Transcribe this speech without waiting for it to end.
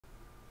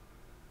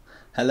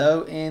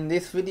Hello, in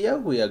this video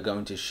we are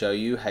going to show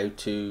you how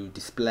to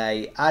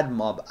display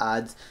AdMob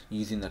ads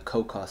using the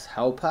Cocos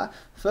helper.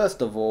 First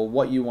of all,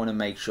 what you want to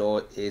make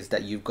sure is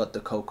that you've got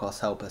the Cocos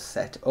helper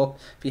set up.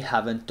 If you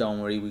haven't,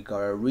 don't worry, we got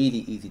a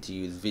really easy to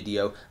use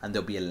video and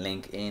there'll be a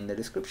link in the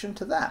description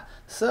to that.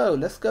 So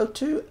let's go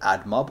to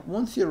AdMob.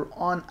 Once you're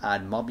on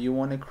AdMob, you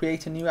want to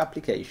create a new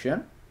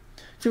application.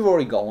 If you've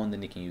already got one,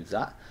 then you can use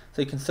that.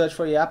 So you can search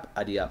for your app,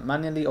 add your app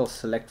manually, or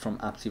select from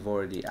apps you've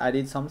already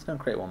added. So I'm just going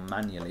to create one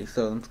manually.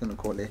 So I'm just going to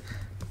call it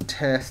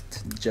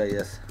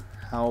Test.js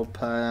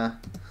Helper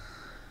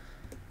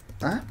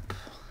app.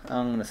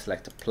 I'm going to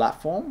select a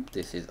platform.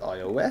 This is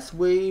iOS.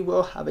 We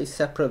will have a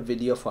separate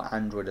video for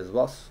Android as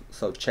well.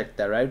 So check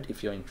that out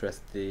if you're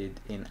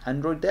interested in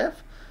Android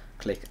dev.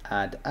 Click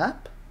Add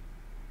App.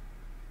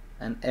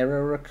 An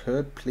error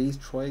occurred. Please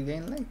try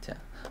again later.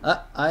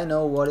 I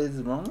know what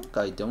is wrong.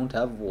 I don't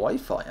have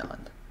Wi-Fi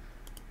on.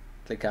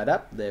 Click Add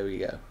App. There we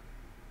go.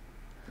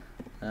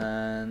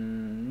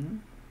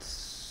 And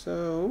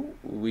so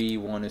we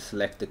want to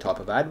select the type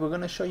of ad. We're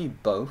going to show you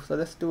both. So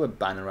let's do a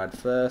banner ad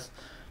first.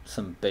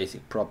 Some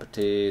basic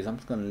properties. I'm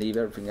just going to leave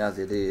everything as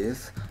it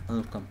is.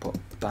 I'm just going to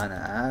put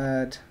banner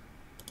ad.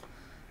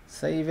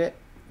 Save it.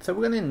 So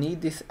we're going to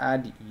need this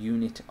ad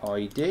unit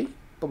ID.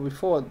 But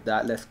before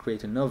that, let's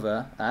create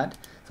another ad.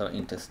 So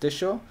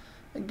interstitial.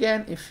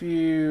 Again, if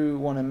you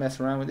want to mess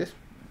around with this,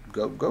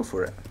 go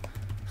for it.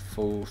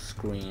 Full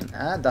screen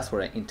ad. That's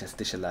what an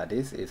interstitial ad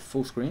is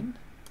full screen.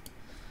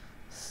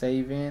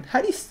 Saving.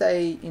 How do you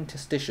say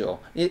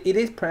interstitial? It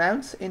is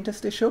pronounced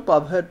interstitial,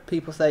 but I've heard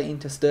people say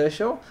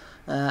interstitial.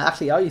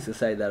 Actually, I used to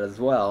say that as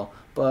well.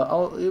 But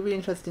it'll be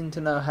interesting to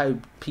know how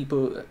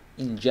people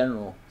in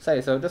general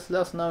say. So just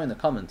let us know in the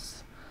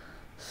comments.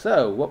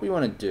 So what we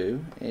want to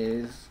do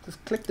is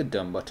just click the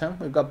done button.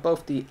 We've got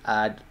both the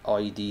ad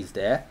IDs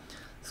there.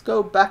 Let's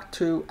go back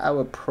to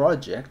our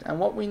project, and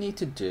what we need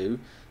to do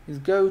is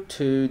go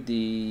to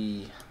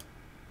the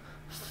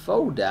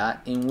folder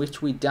in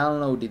which we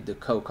downloaded the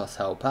Cocos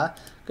helper.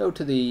 Go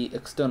to the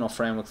external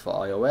frameworks for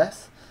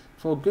iOS.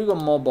 For Google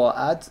mobile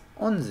ads,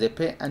 unzip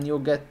it and you'll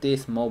get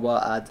this mobile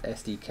ads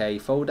SDK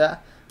folder.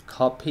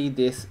 Copy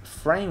this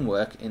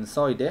framework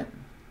inside it.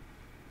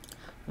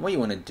 What you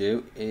want to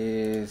do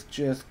is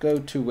just go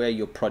to where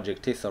your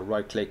project is. So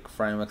right click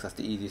frameworks, that's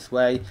the easiest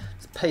way.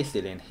 Just paste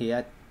it in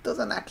here.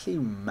 Doesn't actually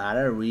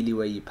matter really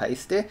where you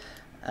paste it,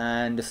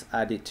 and just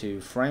add it to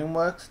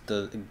frameworks.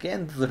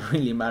 Again, doesn't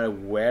really matter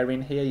where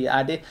in here you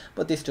add it,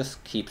 but this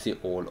just keeps it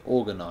all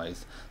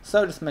organized.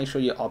 So just make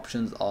sure your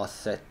options are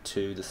set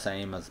to the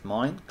same as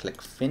mine.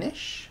 Click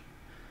finish,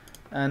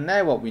 and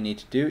now what we need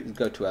to do is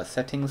go to our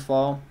settings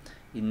file,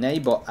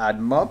 enable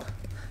AdMob.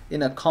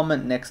 In a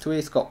comment next to it,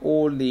 it's got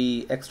all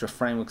the extra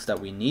frameworks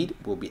that we need.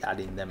 We'll be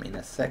adding them in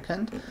a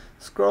second.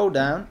 Scroll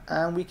down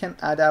and we can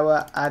add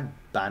our ad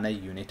banner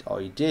unit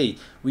ID.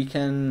 We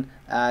can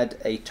add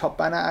a top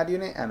banner ad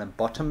unit and a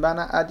bottom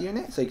banner ad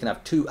unit. So you can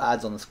have two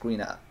ads on the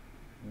screen at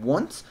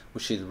once,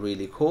 which is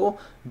really cool.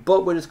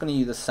 But we're just going to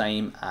use the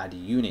same ad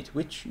unit,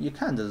 which you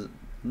can. There's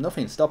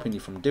nothing stopping you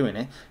from doing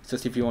it. It's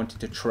just if you wanted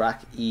to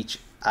track each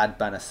ad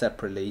banner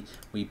separately,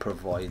 we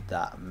provide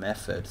that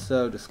method.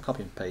 So just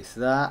copy and paste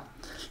that.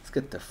 Let's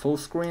get the full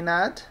screen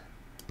ad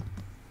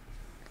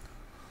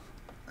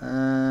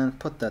and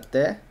put that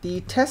there.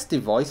 The test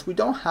device, we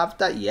don't have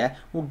that yet.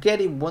 We'll get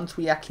it once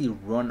we actually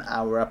run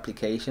our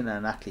application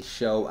and actually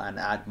show an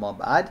AdMob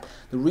ad.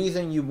 The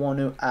reason you want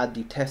to add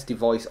the test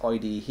device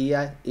ID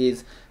here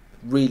is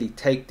really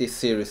take this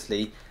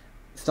seriously.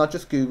 It's not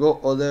just Google,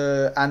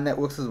 other ad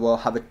networks as well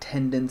have a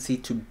tendency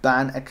to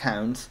ban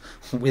accounts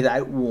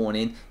without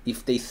warning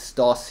if they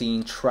start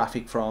seeing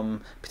traffic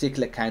from a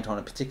particular account on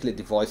a particular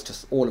device.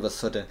 Just all of a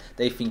sudden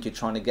they think you're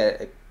trying to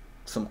get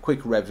some quick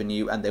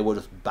revenue and they will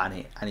just ban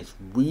it, and it's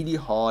really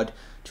hard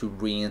to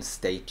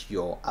reinstate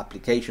your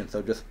application.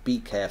 So just be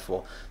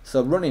careful.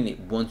 So running it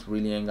once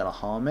really ain't gonna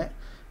harm it,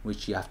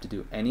 which you have to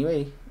do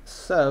anyway.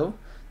 So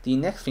the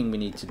next thing we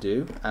need to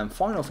do, and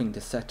final thing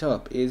to set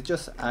up, is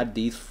just add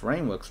these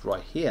frameworks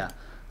right here.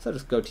 So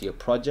just go to your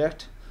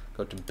project,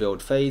 go to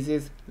build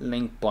phases,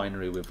 link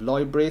binary with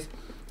libraries.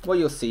 What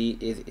you'll see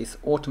is it's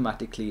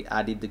automatically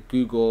added the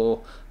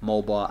Google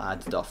mobile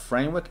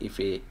ads.framework. If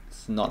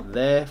it's not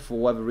there for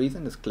whatever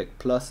reason, just click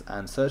plus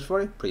and search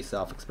for it. Pretty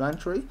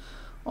self-explanatory.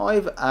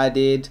 I've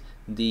added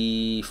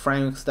the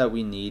frameworks that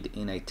we need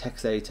in a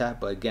text editor,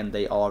 but again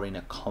they are in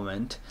a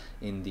comment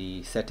in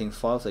the settings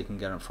file, so you can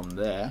get them from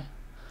there.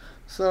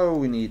 So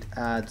we need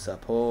add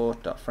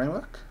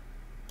support.framework.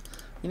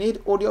 We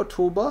need audio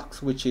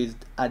toolbox, which is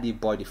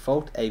added by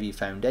default. AV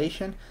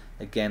foundation,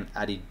 again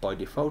added by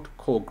default.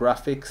 Core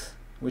graphics,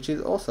 which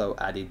is also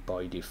added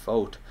by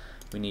default.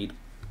 We need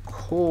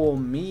core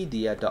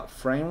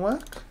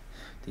media.framework.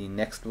 The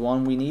next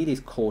one we need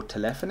is core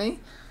telephony.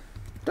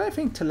 Don't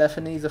think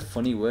telephony is a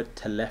funny word.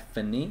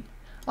 Telephony,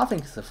 I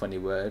think it's a funny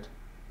word.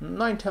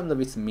 Not in terms of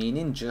its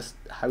meaning, just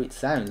how it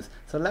sounds.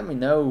 So let me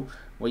know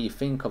what you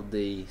think of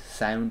the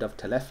sound of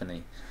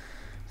telephony.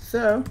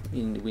 So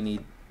we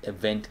need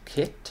event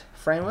kit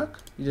framework.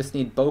 You just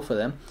need both of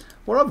them.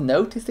 What I've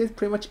noticed is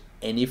pretty much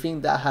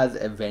anything that has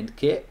event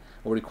kit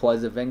or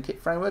requires event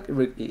kit framework,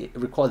 it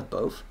requires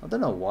both. I don't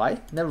know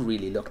why, never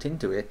really looked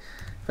into it.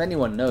 If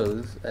anyone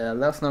knows,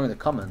 let us know in the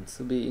comments.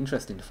 It'll be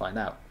interesting to find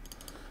out.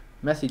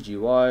 Message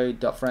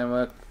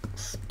UI.framework,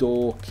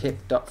 store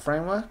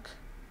kit.framework,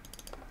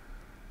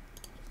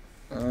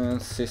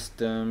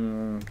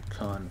 system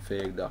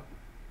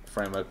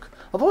config.framework.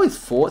 I've always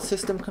thought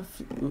system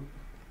config.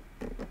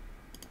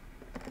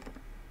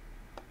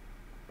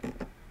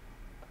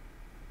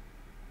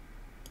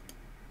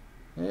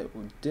 It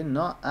did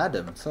not add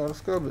them, so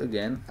let's go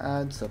again.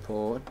 Add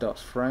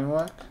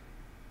support.framework.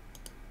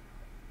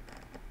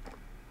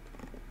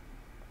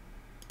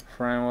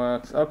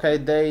 Frameworks. Okay,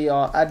 they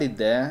are added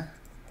there.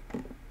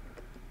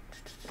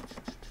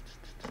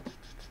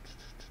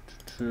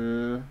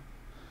 And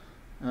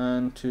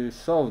to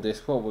solve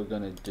this, what we're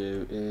gonna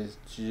do is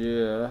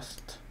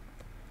just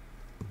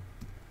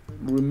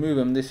remove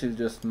them. This is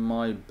just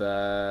my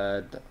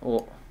bad.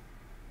 Oh,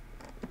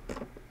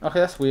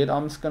 okay, that's weird.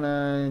 I'm just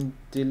gonna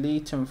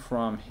delete them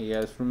from here.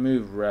 Let's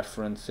remove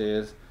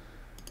references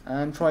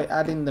and try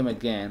adding them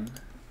again.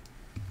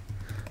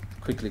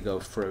 Quickly go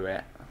through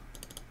it.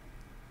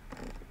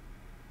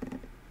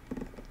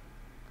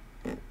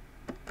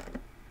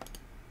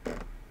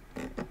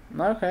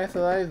 Okay,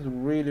 so that is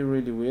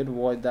really weird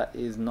why that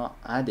is not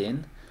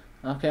adding.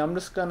 Okay, I'm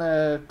just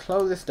gonna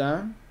close this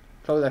down,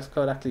 close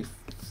Xcode, actually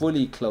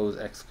fully close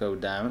Xcode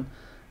down,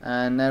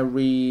 and now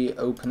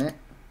reopen it.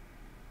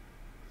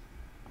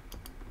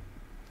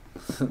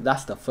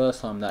 That's the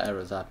first time that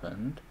error's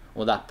happened,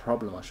 or that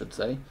problem I should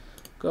say.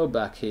 Go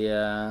back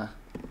here.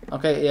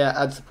 Okay, yeah,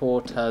 add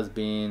support has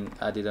been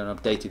added and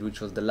updated,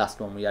 which was the last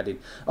one we added.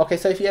 Okay,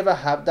 so if you ever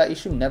have that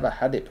issue, never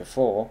had it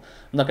before,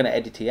 I'm not going to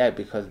edit it out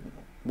because,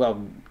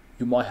 well,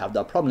 you might have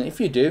that problem. If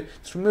you do,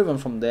 just remove them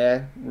from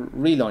there,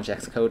 relaunch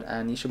Xcode,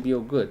 and you should be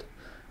all good.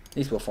 At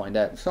least we'll find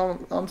out. So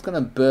I'm just going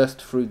to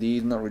burst through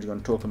these, not really going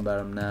to talk about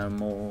them now.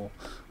 More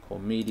core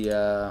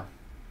media,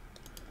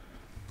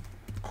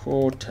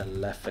 core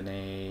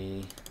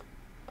telephony.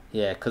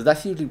 Yeah, because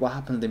that's usually what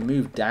happens. They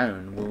move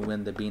down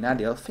when they're being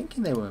added. I was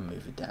thinking they were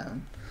moving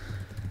down.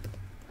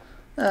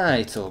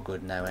 It's all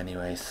good now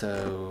anyway.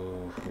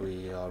 So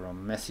we are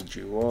on message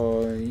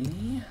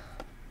UI.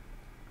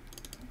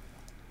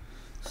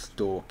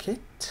 Store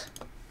kit.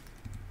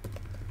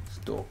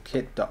 Store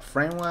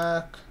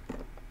kit.framework.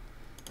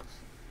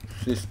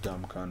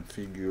 System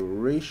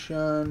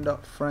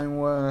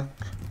configuration.framework.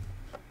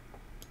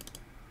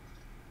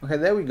 Okay,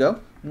 there we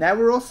go. Now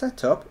we're all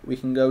set up. We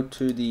can go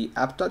to the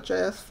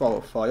app.js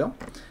file,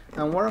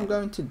 and what I'm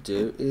going to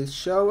do is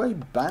show a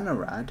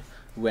banner ad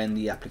when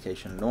the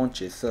application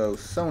launches. So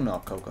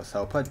Sonar Cocos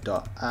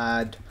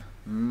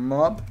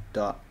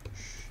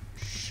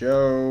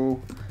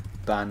helper.addmob.show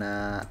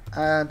banner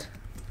ad,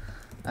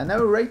 and now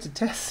we're ready to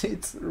test.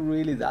 It's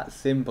really that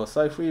simple.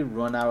 So if we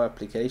run our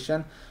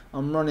application,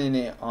 I'm running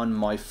it on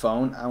my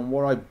phone, and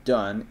what I've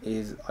done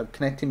is I've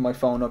connected my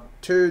phone up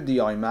to the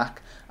iMac,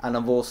 and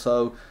I've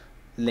also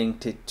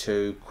linked it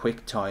to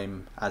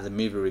QuickTime as a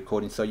movie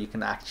recording so you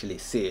can actually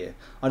see it.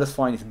 I just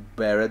find it's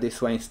better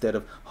this way instead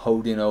of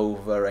holding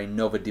over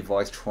another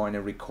device trying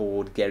to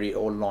record, get it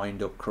all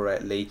lined up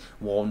correctly,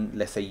 one,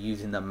 let's say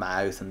using the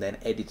mouse and then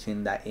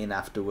editing that in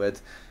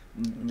afterwards.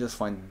 Just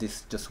find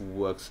this just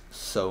works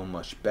so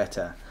much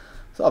better.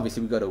 So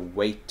obviously we've got to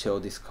wait till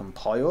this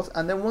compiles,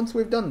 and then once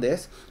we've done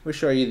this, we'll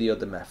show you the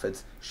other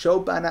methods. Show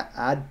banner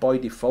ad by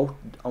default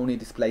only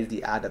displays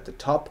the ad at the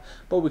top,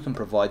 but we can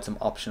provide some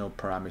optional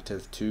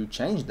parameters to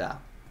change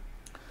that.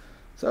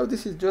 So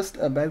this is just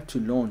about to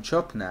launch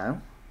up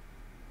now.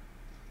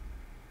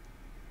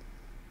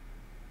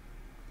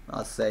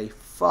 I'll say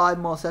 5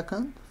 more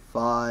seconds.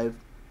 5,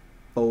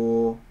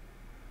 4,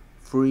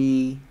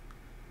 3,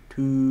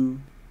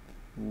 2,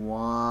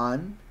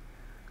 1.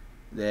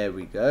 There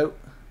we go.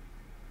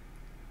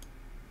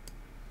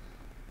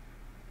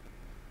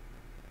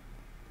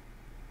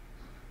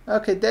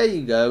 Okay, there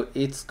you go.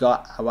 It's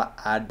got our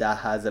ad that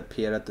has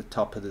appeared at the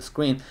top of the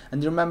screen.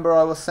 And you remember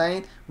I was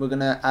saying we're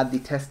gonna add the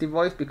test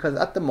device, because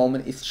at the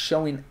moment it's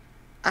showing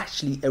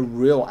actually a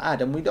real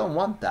ad, and we don't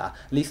want that,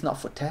 at least not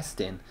for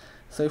testing.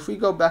 So if we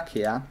go back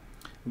here,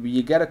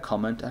 you get a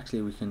comment.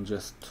 Actually, we can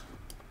just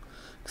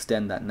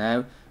extend that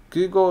now.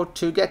 Google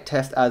to get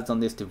test ads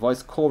on this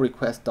device, call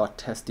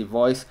request.test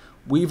device.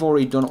 We've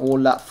already done all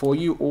that for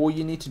you. All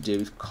you need to do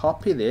is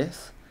copy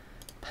this,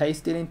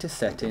 paste it into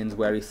settings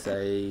where it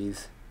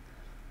says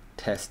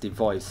test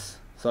device.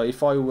 So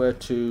if I were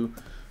to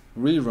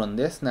rerun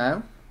this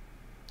now,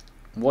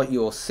 what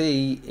you'll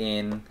see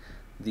in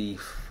the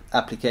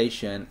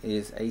application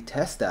is a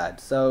test ad.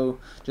 So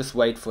just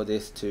wait for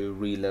this to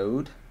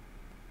reload.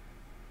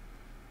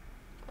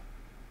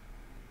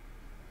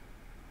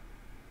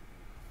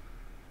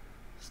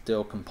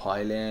 Still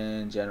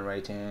compiling,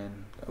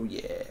 generating. Oh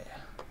yeah,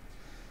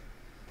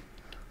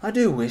 I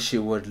do wish it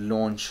would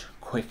launch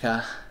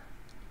quicker.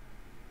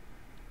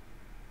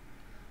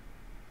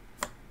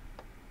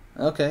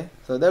 Okay,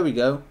 so there we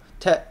go.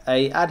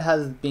 a ad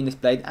has been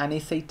displayed and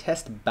it's a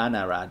test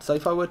banner ad. So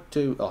if I were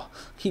to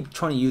keep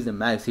trying to use the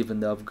mouse even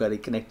though I've got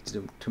it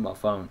connected to my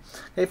phone.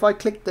 If I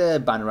click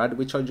the banner ad,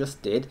 which I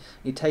just did,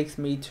 it takes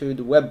me to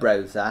the web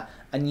browser,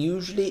 and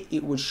usually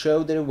it would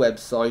show the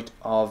website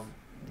of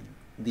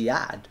the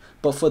ad,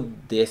 but for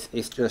this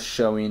it's just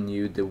showing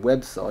you the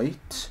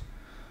website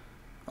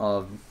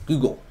of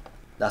Google.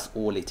 That's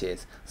all it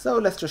is. So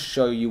let's just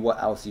show you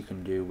what else you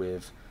can do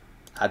with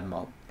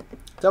AdMob.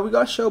 So we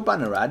got show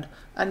banner ad,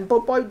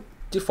 but by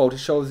default it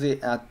shows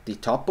it at the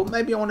top, but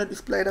maybe I want to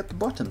display it at the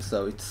bottom.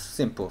 So it's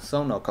simple.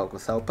 Sonar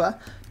Cocos helper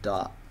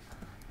dot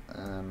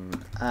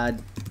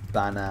add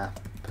banner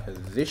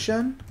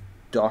position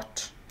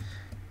dot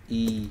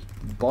e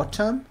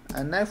bottom,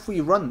 and now if we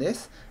run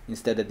this,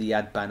 instead of the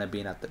ad banner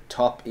being at the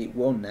top, it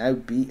will now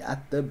be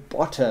at the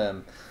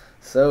bottom.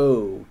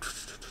 So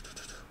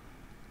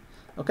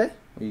okay,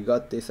 we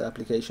got this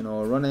application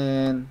all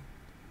running.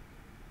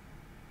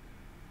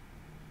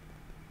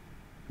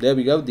 There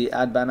we go, the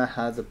ad banner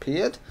has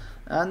appeared.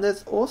 And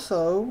there's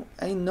also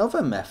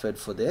another method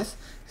for this.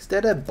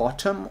 Instead of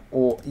bottom,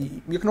 or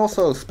you can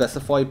also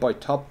specify by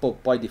top,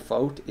 but by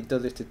default it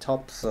does it at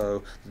top,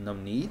 so there's no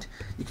need.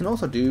 You can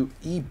also do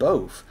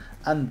both,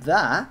 and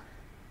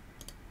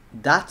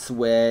that's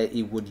where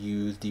it would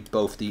use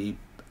both the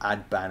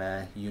ad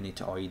banner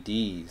unit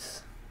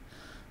IDs.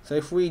 So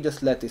if we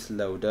just let this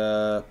load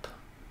up,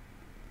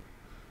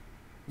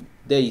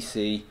 there you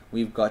see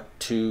we've got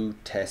 2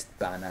 test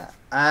banner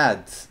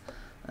ads.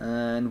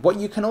 And what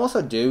you can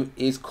also do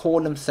is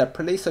call them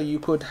separately. So you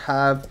could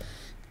have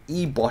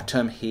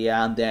bottom here,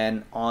 and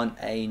then on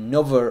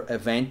another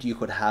event you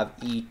could have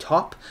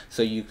top,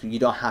 so you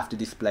don't have to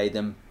display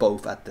them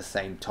both at the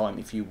same time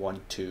if you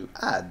want 2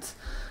 ads.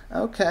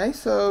 Okay,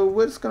 so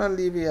we're just gonna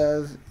leave it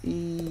as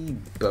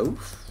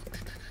both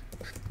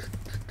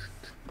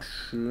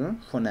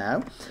for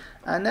now,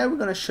 and now we're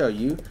going to show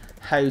you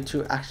how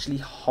to actually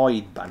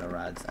hide banner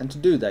ads. And to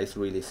do that is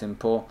really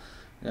simple.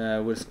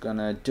 We're just going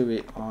to do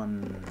it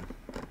on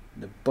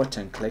the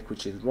button click,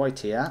 which is right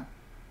here.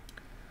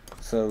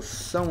 So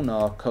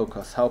Sonar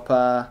Cocos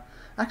helper.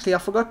 Actually, I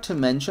forgot to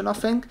mention, I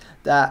think,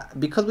 that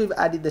because we've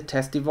added the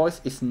test device,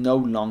 it's no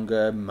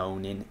longer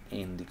moaning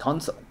in the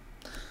console.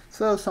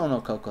 So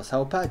Sonar Cocos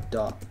helper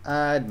dot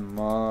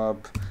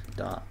AdMob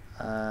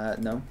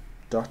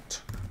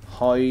dot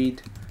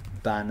hide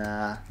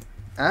banner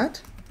ad.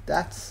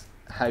 That's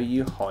how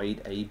you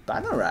hide a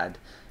banner ad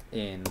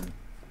in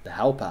the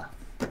helper.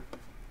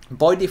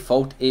 By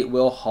default it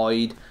will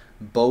hide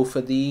both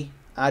of the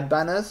ad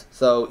banners,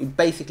 so it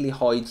basically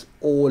hides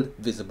all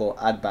visible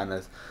ad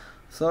banners.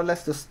 So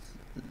let's just,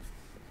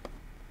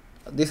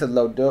 this is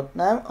loaded up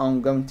now.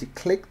 I'm going to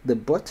click the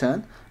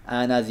button,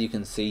 and as you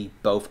can see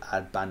both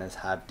ad banners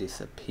have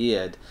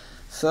disappeared.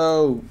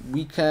 So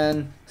we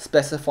can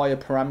specify a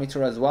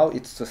parameter as well.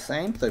 It's the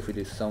same. So if we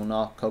do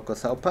Sonar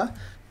Cocos helper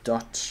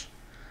dot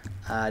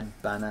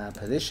add banner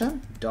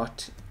position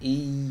dot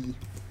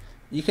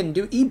you can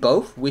do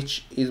both,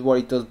 which is what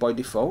it does by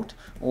default,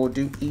 or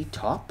do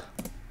top.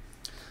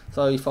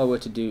 So if I were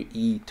to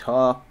do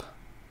top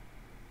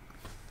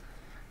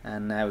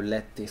and now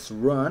let this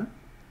run,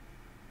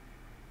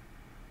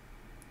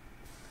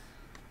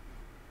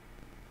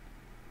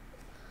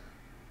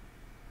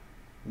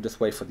 just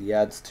wait for the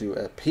ads to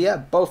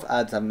appear. Both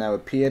ads have now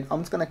appeared.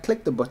 I'm just going to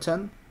click the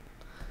button.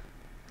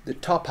 The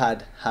top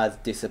ad has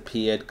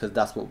disappeared because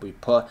that's what we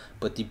put,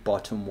 but the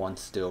bottom one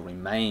still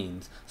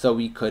remains. So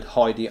we could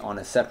hide it on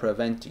a separate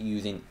event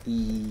using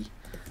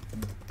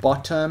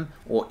bottom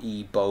or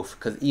both,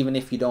 because even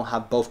if you don't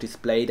have both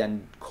displayed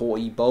and call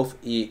both,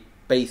 it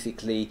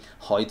basically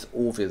hides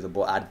all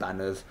visible ad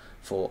banners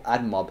for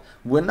AdMob.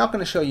 We're not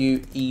going to show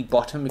you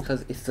bottom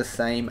because it's the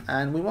same,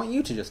 and we want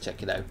you to just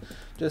check it out.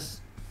 Just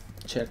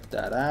check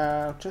that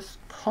out, just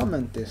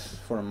comment this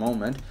for a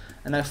moment,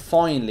 and now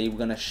finally we're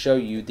going to show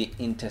you the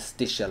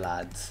interstitial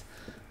ads.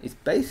 It's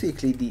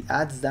basically the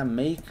ads that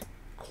make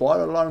quite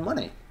a lot of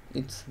money.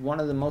 It's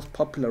one of the most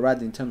popular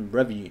ads in terms of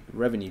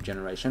revenue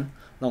generation,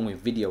 along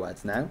with video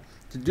ads. Now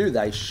to do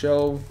that,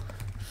 show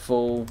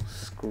full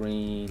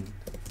screen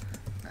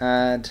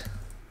ad.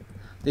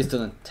 This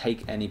doesn't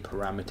take any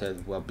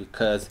parameters, well,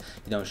 because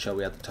you don't show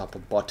it at the top or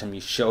bottom,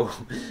 you show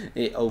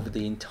it over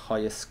the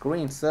entire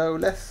screen. So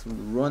let's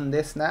run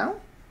this now.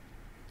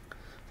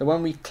 So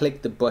when we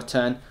click the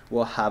button,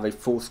 we'll have a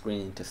full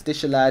screen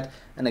interstitial ad.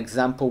 An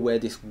example where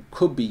this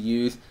could be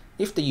used: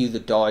 if the user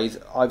dies,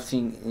 I've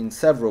seen in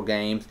several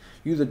games,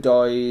 user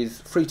dies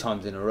 3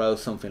 times in a row,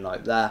 something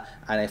like that,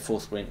 and a full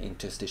screen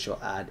interstitial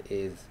ad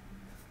is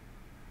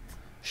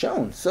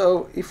shown.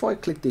 So if I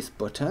click this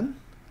button,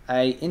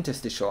 a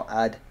interstitial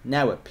ad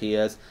now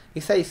appears.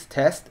 It says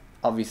test.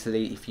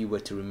 Obviously, if you were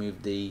to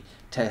remove the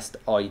test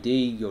ID,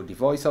 your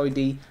device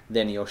ID,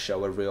 then it'll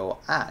show a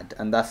real ad,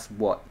 and that's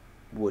what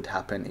would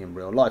happen in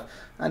real life.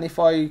 And if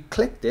I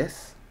click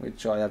this,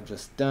 which I have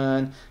just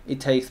done, it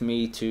takes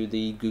me to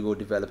the Google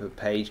developer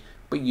page,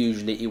 but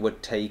usually it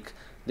would take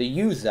the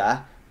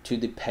user to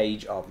the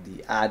page of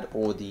the ad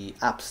or the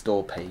App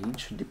Store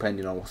page,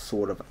 depending on what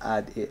sort of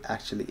ad it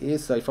actually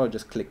is. So if I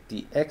just click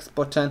the X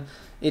button,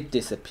 it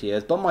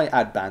disappears, but my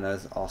ad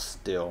banners are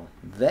still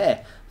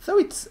there. So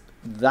it's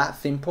that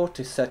simple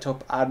to set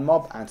up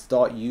AdMob and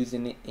start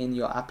using it in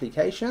your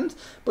applications.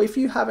 But if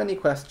you have any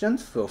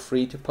questions, feel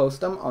free to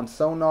post them on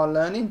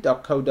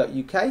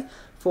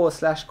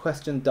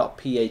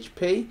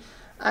sonarlearning.co.uk/question.php.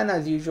 And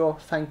as usual,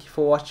 thank you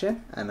for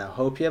watching, and I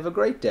hope you have a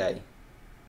great day.